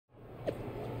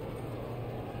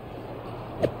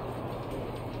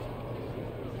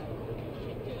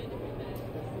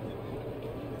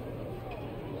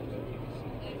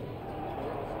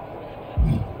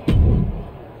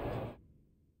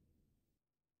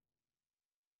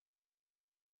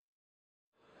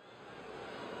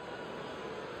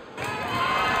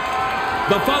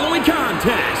The following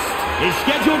contest is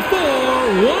scheduled for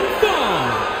one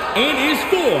fall and is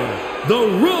for the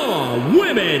Raw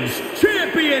Women's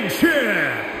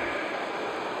Championship.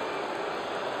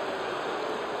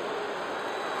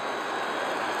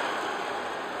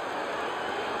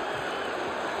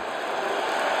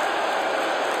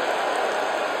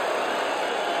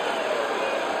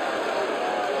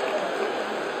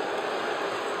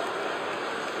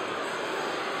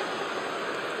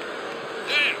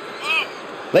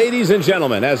 Ladies and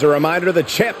gentlemen, as a reminder, the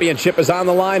championship is on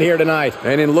the line here tonight.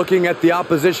 And in looking at the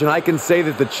opposition, I can say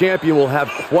that the champion will have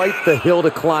quite the hill to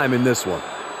climb in this one.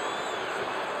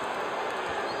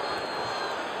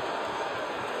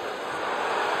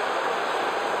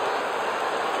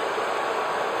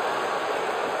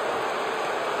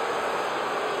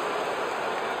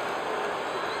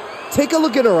 Take a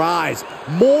look at her eyes,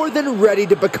 more than ready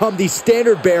to become the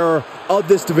standard bearer of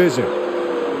this division.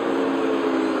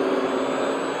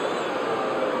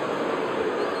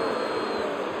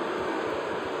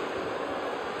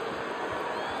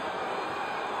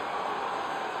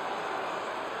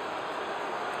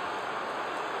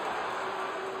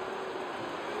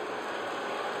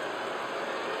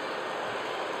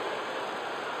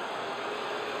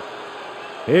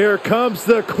 Here comes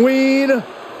the Queen,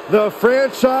 the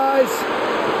franchise,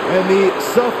 and the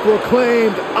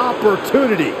self-proclaimed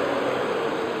opportunity.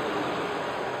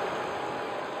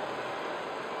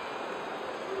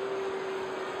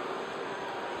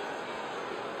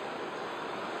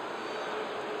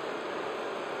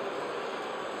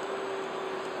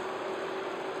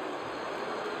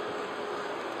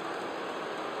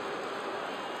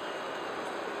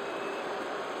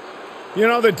 You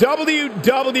know, the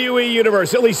WWE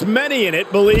Universe, at least many in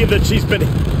it, believe that she's been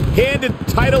handed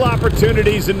title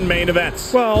opportunities in main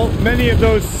events. Well, many of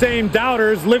those same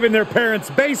doubters live in their parents'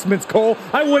 basements, Cole.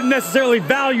 I wouldn't necessarily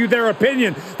value their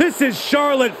opinion. This is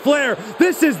Charlotte Flair.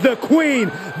 This is the Queen.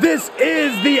 This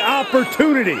is the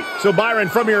opportunity. So, Byron,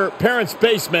 from your parents'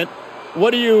 basement,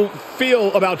 what do you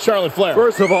feel about Charlotte Flair?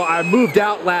 First of all, I moved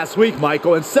out last week,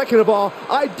 Michael. And second of all,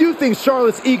 I do think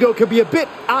Charlotte's ego can be a bit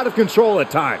out of control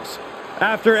at times.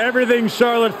 After everything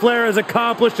Charlotte Flair has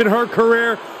accomplished in her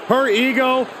career, her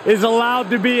ego is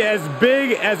allowed to be as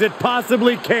big as it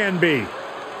possibly can be.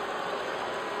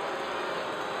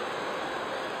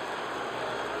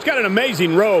 She's got an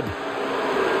amazing robe.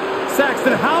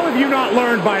 Saxton, how have you not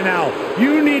learned by now?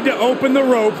 You need to open the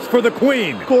ropes for the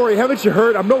Queen. Corey, haven't you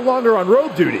heard? I'm no longer on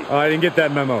robe duty. Oh, I didn't get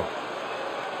that memo.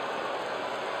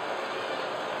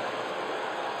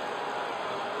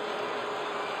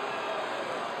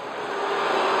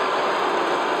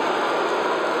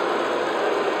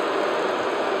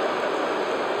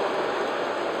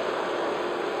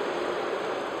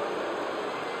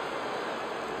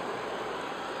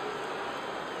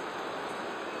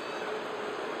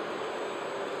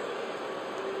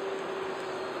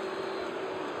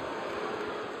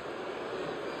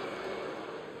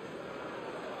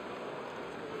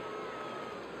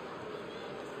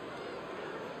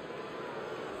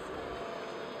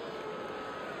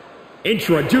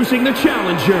 Introducing the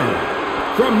challenger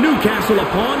from Newcastle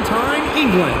upon Tyne,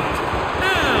 England,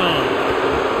 Elle.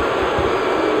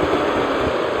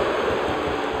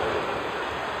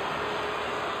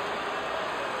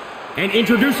 And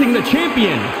introducing the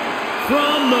champion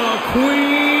from the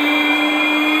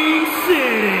Queen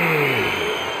City,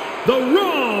 the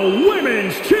Raw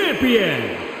Women's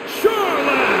Champion,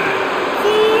 Charlotte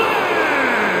Flair.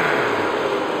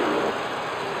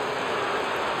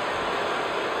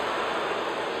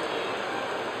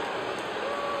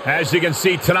 As you can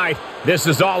see tonight, this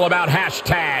is all about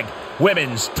hashtag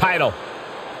women's title.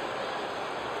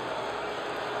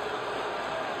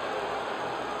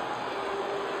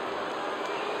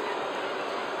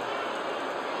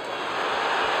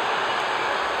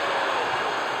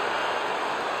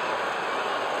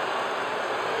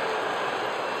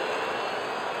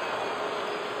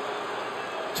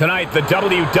 Tonight, the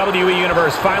WWE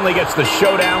Universe finally gets the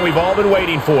showdown we've all been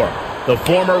waiting for. The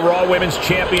former Raw Women's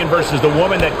Champion versus the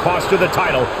woman that cost her the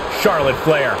title, Charlotte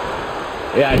Flair.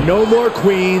 Yeah, no more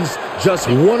queens, just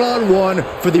one-on-one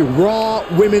for the Raw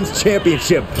Women's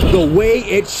Championship, the way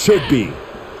it should be.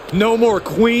 No more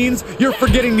queens? You're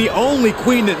forgetting the only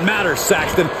queen that matters,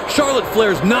 Saxton. Charlotte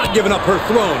Flair's not giving up her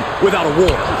throne without a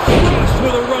war. Crushed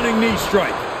with a running knee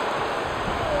strike.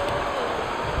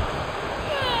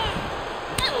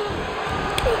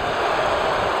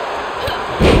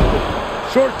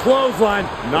 Short clothesline,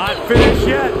 not finished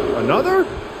yet. Another?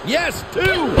 Yes, two!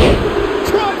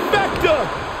 Trifecta!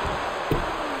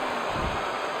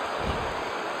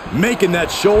 Making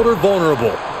that shoulder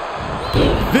vulnerable.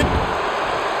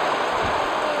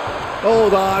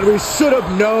 Hold on, we should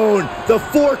have known the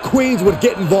 4 queens would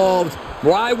get involved.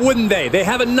 Why wouldn't they? They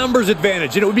have a numbers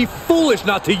advantage, and it would be foolish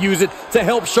not to use it to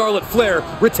help Charlotte Flair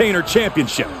retain her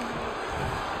championship.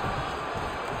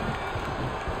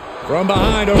 From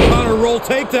behind, O'Connor roll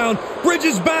takedown.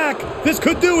 Bridges back. This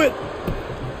could do it.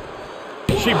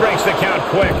 She breaks the count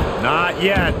quick. Not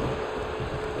yet.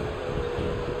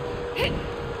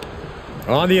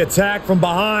 On the attack from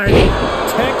behind.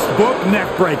 Textbook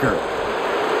neck breaker.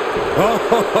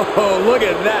 Oh, look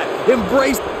at that.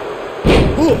 Embrace.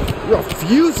 Ooh,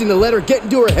 refusing to let her get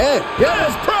into her head.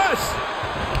 Yes, press!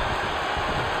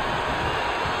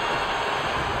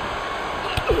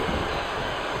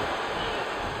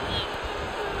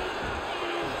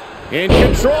 In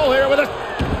control here with a...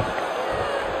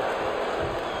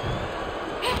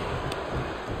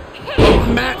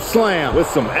 Mat slam with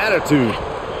some attitude.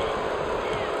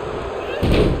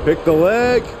 Pick the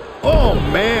leg. Oh,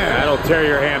 man. That'll tear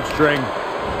your hamstring.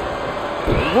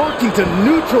 Working to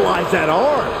neutralize that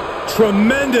arm.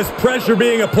 Tremendous pressure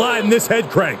being applied in this head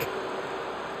crank.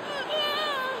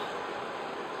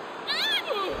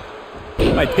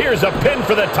 Here's a pin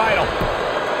for the title.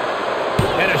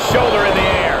 And a shoulder in the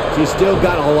air. She's still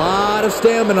got a lot of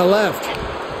stamina left.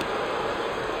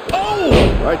 Oh!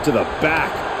 Right to the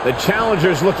back. The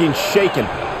challenger's looking shaken.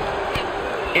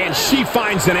 And she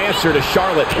finds an answer to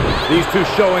Charlotte. These two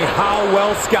showing how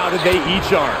well scouted they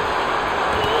each are.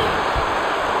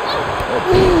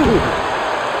 Ooh.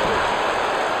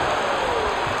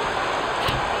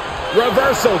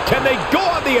 Reversal. Can they go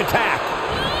on the attack?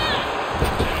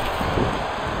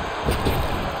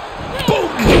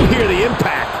 Boom! Did you hear the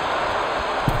impact?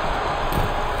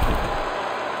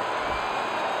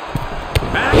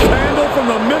 Axe handle from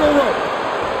the middle rope.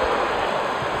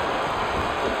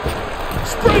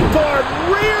 Springboard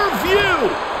rear view.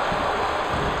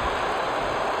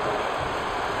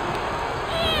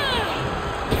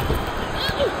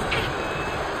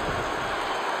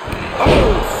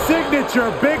 Oh,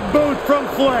 signature big boot from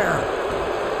Flair.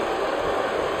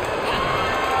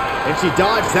 And she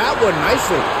dodged that one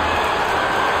nicely.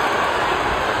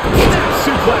 Snap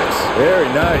suplex. Very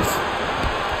nice.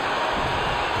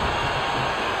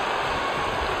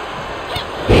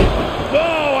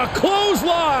 Oh, a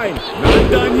clothesline.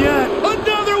 Not done yet.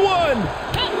 Another one.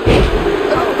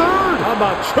 A third. How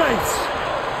about Trace?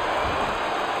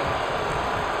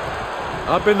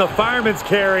 Up in the fireman's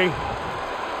carry.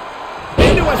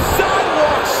 Into a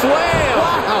sidewalk slam.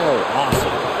 Wow,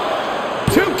 awesome.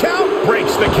 2 count,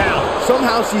 breaks the count.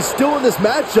 Somehow she's still in this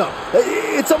matchup.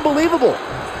 It's unbelievable.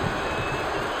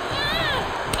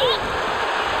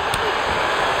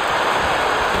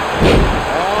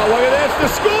 Oh, look at this, the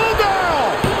schoolgirl.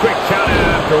 Quick count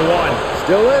after 1.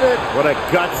 Still in it. What a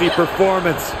gutsy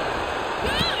performance.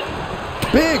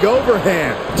 Big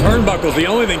overhand. Turnbuckle's the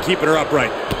only thing keeping her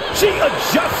upright. She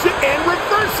adjusts it and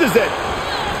reverses it.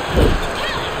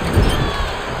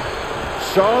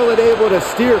 Charlotte able to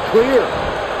steer clear.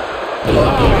 Oh,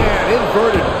 man,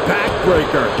 inverted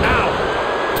backbreaker. Ow.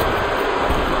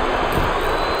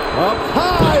 Up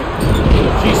high.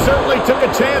 She certainly took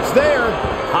a chance there.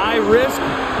 High risk.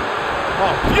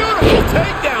 Oh, beautiful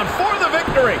takedown for the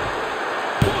victory.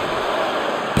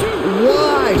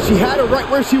 Why? She had her right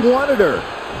where she wanted her.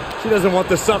 She doesn't want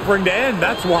the suffering to end,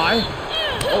 that's why.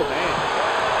 Oh, man.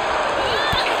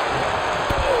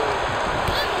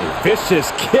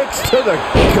 Vicious kicks to the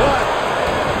gut.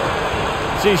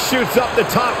 She shoots up the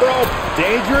top rope.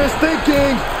 Dangerous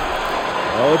thinking.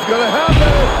 Oh, it's going to happen.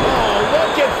 Oh,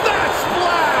 look at that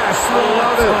splash. I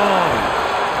love it.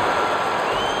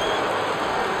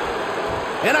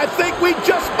 And I think we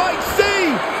just might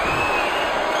see.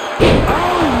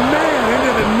 Oh, man, into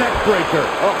the neck breaker.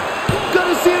 Oh,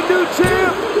 gonna see a new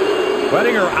champ.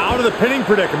 Letting her out of the pinning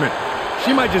predicament.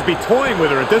 She might just be toying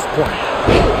with her at this point.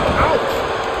 Ouch.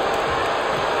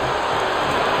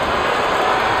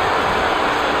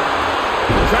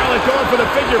 Charlotte going for the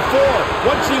figure 4.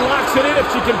 Once she locks it in, if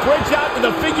she can bridge out to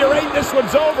the figure 8, this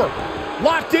one's over.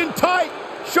 Locked in tight.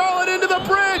 Charlotte into the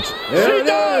bridge. She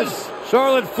does.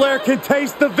 Charlotte Flair can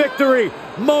taste the victory.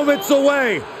 Moments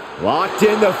away. Locked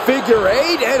in the figure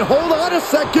 8, and hold on a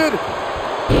second.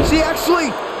 She actually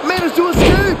managed to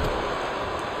escape.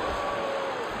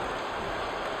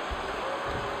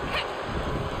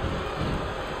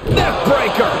 Neck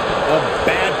breaker. A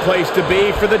bad place to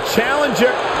be for the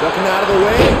challenger. Ducking out of the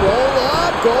way, roll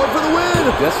up, going for the win.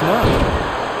 Guess not.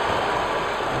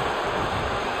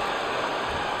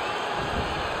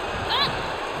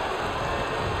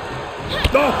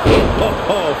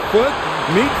 Oh, foot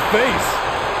meet face.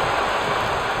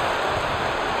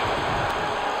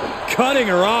 cutting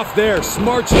her off there.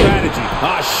 Smart strategy.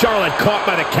 Charlotte caught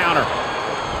by the counter.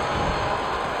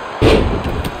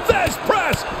 Fez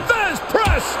press! Fez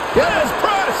press! Fez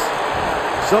press!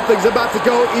 Something's about to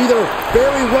go either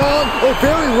very wrong or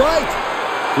very right.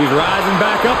 She's rising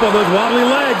back up on those wobbly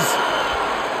legs.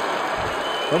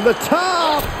 From the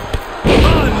top.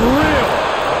 Unreal.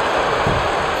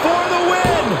 For the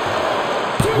win!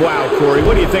 Wow, Corey,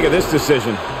 what do you think of this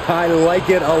decision? I like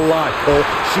it a lot, Cole.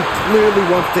 She clearly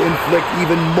wants to inflict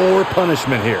even more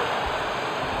punishment here.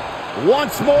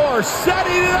 Once more,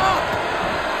 setting it up!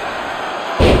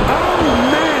 Oh,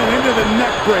 man, into the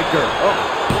neck breaker.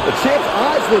 The champ's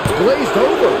eyes look glazed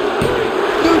over.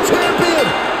 New champion!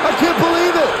 I can't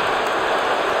believe it!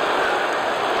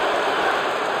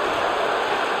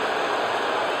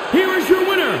 Here is your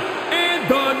winner, and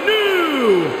the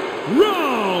new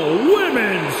Raw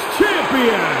Women's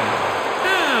Champion,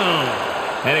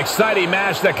 An exciting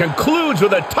match that concludes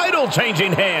with a title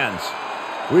changing hands.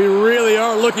 We really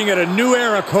are looking at a new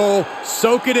era, Cole.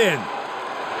 Soak it in.